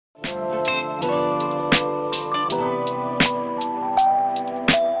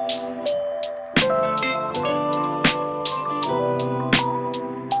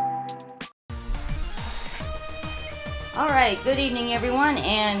Good evening, everyone,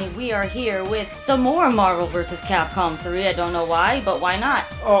 and we are here with some more Marvel Vs. Capcom 3. I don't know why, but why not?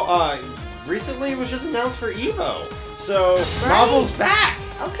 Recently it was just announced for EVO. So, right? Marvel's back!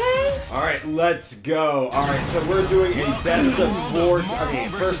 Okay. Alright, let's go. Alright, so we're doing a best of four,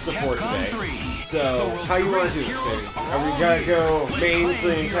 first of four today. So, how you want to do this, baby? Are we gonna go mains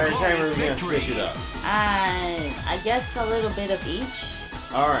the entire time, or are we gonna switch it up? I guess a little bit of each.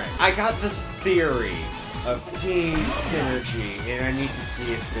 Alright, I got this theory of team synergy, and I need to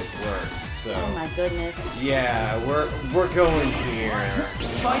see if it works. So, oh my goodness. Yeah, we're going here.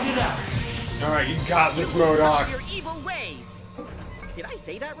 Fight it out. Alright, you got this, MODOK. Your evil ways. Did I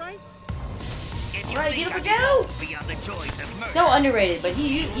say that right? Right, Beautiful Joe! So underrated, but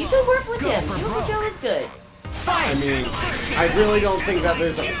you could work with him. Beautiful Joe is good. I mean, I really don't think that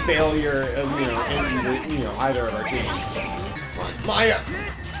there's a failure, in either of our teams. Maya!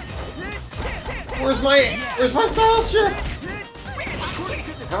 Where's my style shift?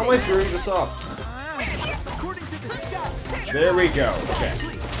 How am I screwing this up? There we go. Okay.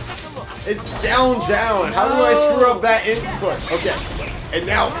 It's down. How do I screw up that input? Okay. And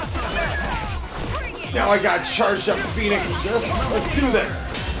now I got charged up Phoenix Assist. Let's do this.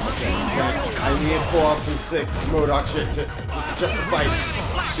 Okay. I need to pull off some sick MODOK shit to justify it.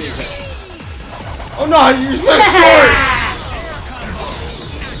 Oh no, you're so short!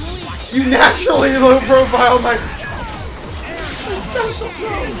 You naturally low profile my special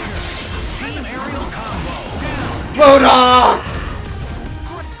move. MODOK!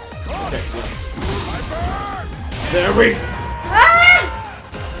 Okay. There we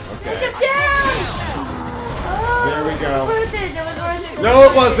okay. Get down! Oh, there we go. It was worth it. It was worth it. No,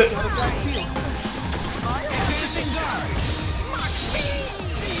 it wasn't.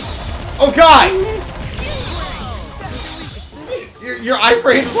 Oh God! Your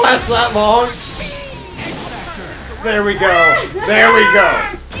iframes last that long? There we go. There we go.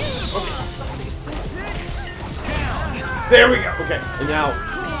 Okay. There we go. Okay, and now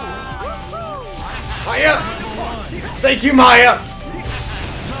Maya! Thank you, Maya!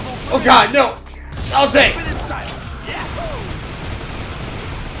 Oh God, no! I'll take!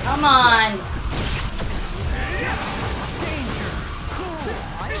 Come on.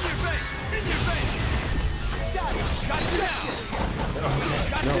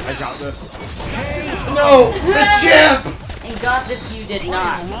 No, I got this. No! The chip! And got this, you did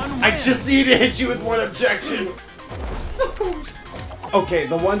not. I just need to hit you with one objection. So close. Okay,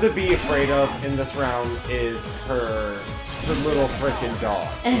 the one to be afraid of in this round is her little freaking dog.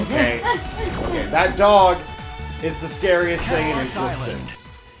 Okay? Okay, that dog is the scariest thing in existence.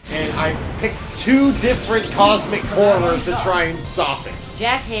 And I picked two different cosmic horrors to try and stop it.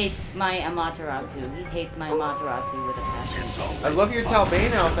 Jack hates my Amaterasu. He hates my Amaterasu with a passion. I love your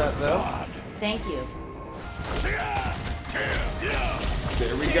Talbane outfit, though. Thank you.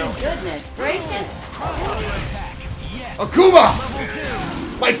 There we go. Goodness gracious. Akuma!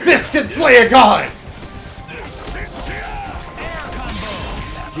 My fist can slay a god!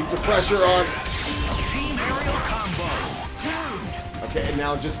 Keep the pressure on. Okay, and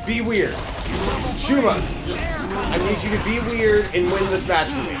now just be weird. Shuma, I need you to be weird and win this match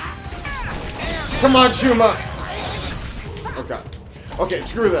for me. Come on, Shuma! Oh God. Okay,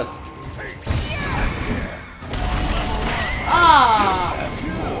 screw this. Ah!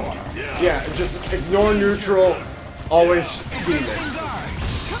 Yeah, just ignore neutral. Always demon.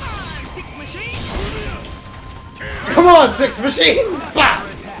 Come on, Six Machine! Bah!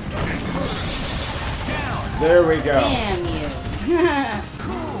 There we go. Damn you.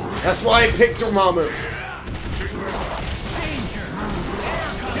 That's why I picked Dormammu.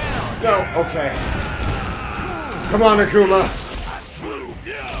 No, okay. Come on, Akuma.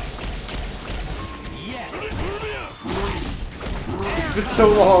 It's been so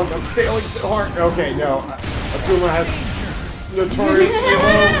long. I'm failing so hard. Okay, no. Akuma has notoriously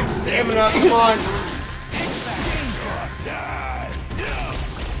low stamina. Come on.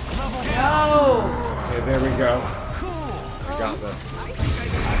 No. Okay, there we go. I got this.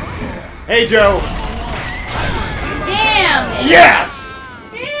 Hey, Joe. Damn it. Yes!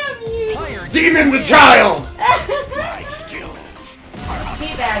 Damn you. Demon the child!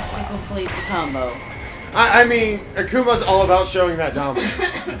 Teabags to complete the combo. I mean, Akuma's all about showing that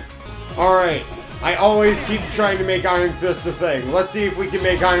dominance. Alright. I always keep trying to make Iron Fist a thing. Let's see if we can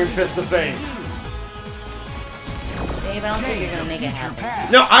make Iron Fist a thing. Dave, I don't think you're gonna make it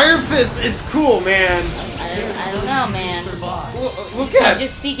happen. No, Iron Fist is cool, man. I don't know, man. Look at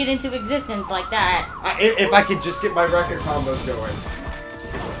Just speak it into existence like that. if I could just get my record combos going.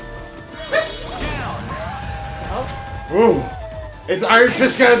 Oh. Ooh. Is Iron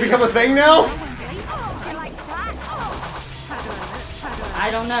Fist gonna become a thing now? I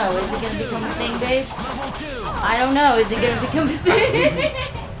don't know. Is it gonna become a thing, babe? I don't know. Is it gonna become a thing?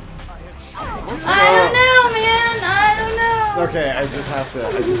 I don't know, man. I don't know. Okay, I just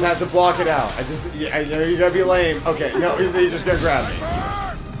have to block it out. I know you're gonna be lame. Okay, no, you're just gonna grab me.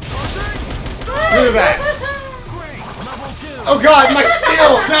 Look at that. Oh God, my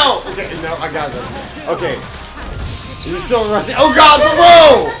shield! No! Okay, no, I got this. Okay. He's still rushing. Oh God,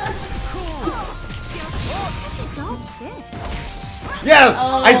 below! Yes!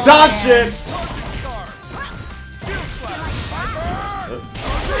 Oh, I dodged it!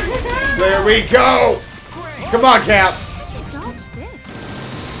 There we go! Come on, Cap!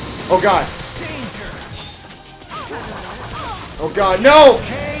 Oh God. Oh God, no!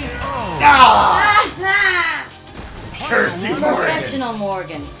 Ah! Cursey Morgan! Professional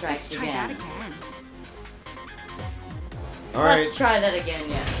Morgan strikes again. Alright. Let's try that again,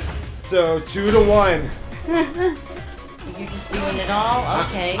 yeah. So, 2-1. You're just doing it all?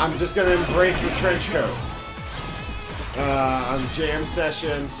 Okay. I'm just gonna embrace the trench coat. On jam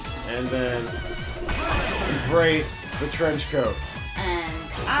session, and then embrace the trench coat. And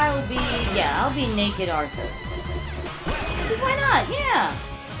I'll be naked Arthur. Why not? Yeah.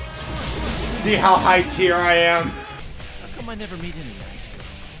 See how high tier I am? How come I never meet any nice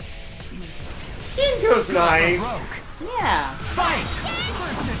girls? Kinko's nice. Yeah. Fight!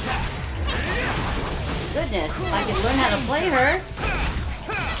 Goodness, if I could learn how to play her.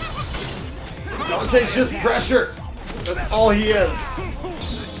 Dante's just pressure. That's all he is.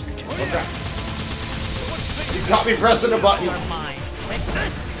 Okay. You caught me pressing a button.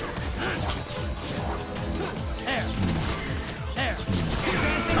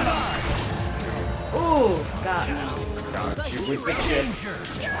 Ooh, got me. Got you with the chip.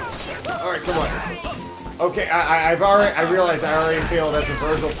 Alright, come on. Okay, I realized I already failed as a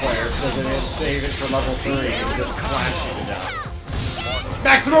Virgil player because I didn't save it for level 3 and just slashed it down.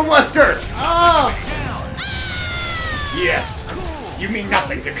 Maximum Wesker! Oh! Yes! You mean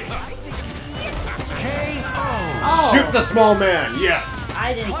nothing to me. Oh! Shoot the small man, yes!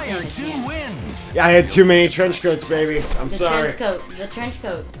 I didn't stand a chance. Yeah, I had too many trench coats, baby. I'm sorry. The trench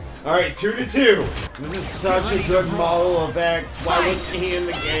coat. Alright, 2-2. This is such a good model of X. Why wasn't he in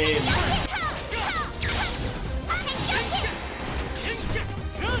the game?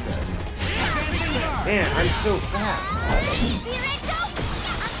 Man, I'm so fast.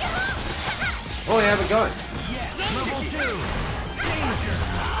 Oh, I have a gun.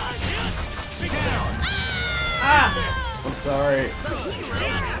 Ah! I'm sorry.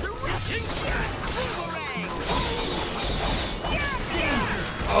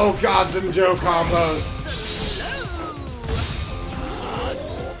 Oh God, them Joe combos.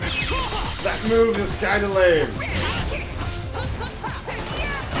 That move is kinda lame.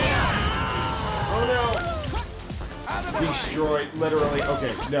 Oh no. Destroyed, literally.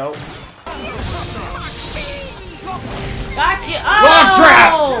 Okay, no. Gotcha! Oh! Log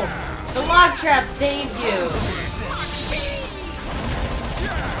trap! The log trap saved you.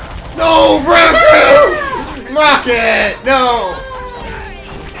 No, Rocket! Rocket! No!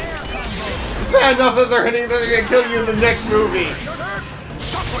 It's bad enough that they're gonna kill you in the next movie.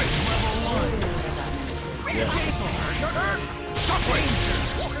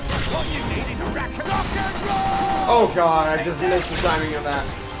 Oh God, I just missed the timing of that.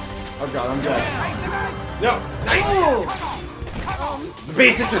 Oh God, I'm dead. No! Nice! The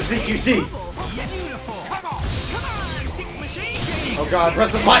basics of CQC! Oh God,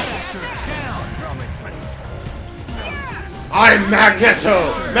 press the button! I'm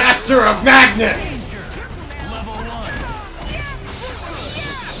Magneto! Master of Magnets!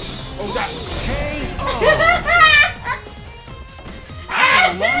 Oh God!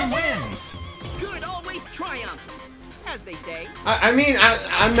 Good always triumphs, as they say. I mean,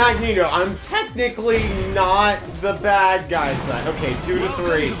 I'm Magneto. I'm technically not the bad guy side. Okay,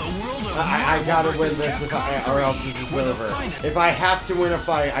 2-3. I gotta win this or else this is over. If I have to win a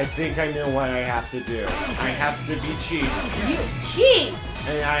fight, I think I know what I have to do. I have to be cheap. You cheat!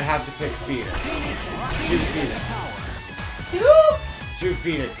 And I have to pick Phoenix. 2 Phoenix. 2? 2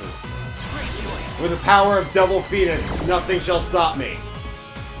 Phoenixes. With the power of double Phoenix, nothing shall stop me.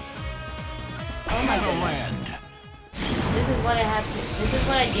 Oh my goodness. This is what I have to. This is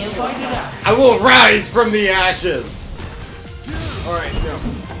what I do. I will rise from the ashes. Alright, no.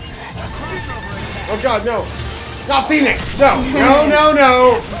 Oh God, no. Not Phoenix! No! No, no,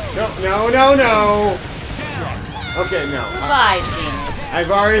 no! No, no, no, no! Okay, no. Goodbye, Phoenix.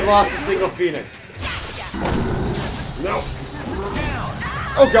 I've already lost a single Phoenix. No.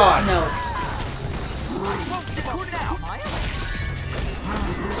 Oh God! No.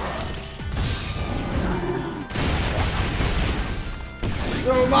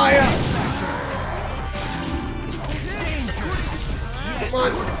 No, Maya! Come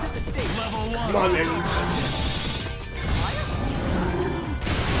on! Come on, man!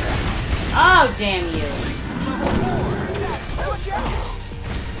 Oh, damn you!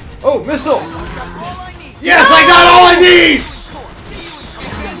 Oh, missile! Yes, I got all I need!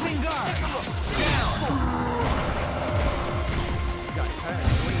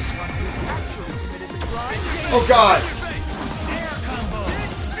 Oh God!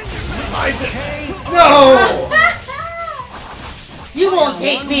 No! You won't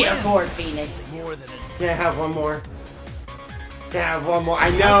take me to court, Phoenix. Can I have one more? Can I have one more? I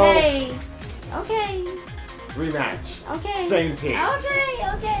know! Okay. Okay. Rematch. Okay. Same team. Okay,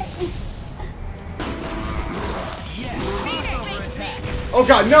 okay. Oh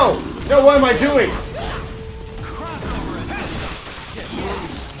God, no! No, what am I doing?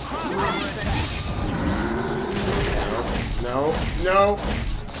 No, no,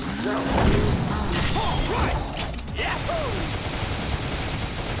 no.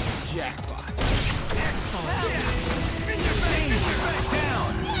 Jackpot.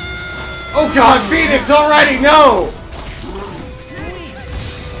 Oh God, Phoenix already, no!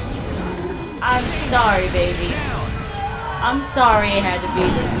 I'm sorry, baby. I'm sorry it had to be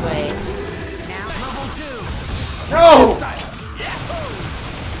this way. No!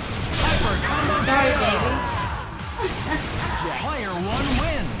 Sorry, baby. Player 1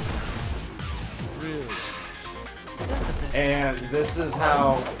 wins. And this is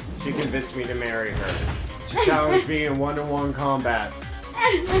how she convinced me to marry her. She challenged me in one-on-one combat.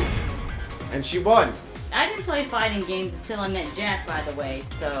 And she won. I didn't play fighting games until I met Jack, by the way,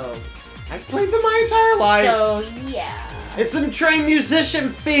 so... I played them my entire life. So, yeah. It's some trained musician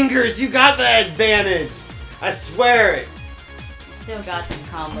fingers. You got the advantage. I swear it. Still got them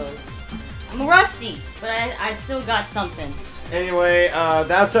combos. I'm rusty, but I still got something. Anyway,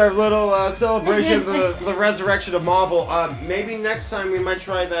 that's our little celebration of the resurrection of Marvel. Maybe next time we might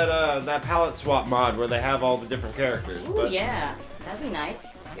try that palette swap mod where they have all the different characters. Ooh, but, yeah. That'd be nice.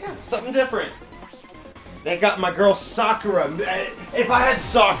 yeah, something different. They got my girl Sakura. If I had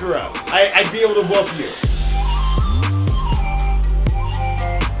Sakura, I'd be able to whoop you.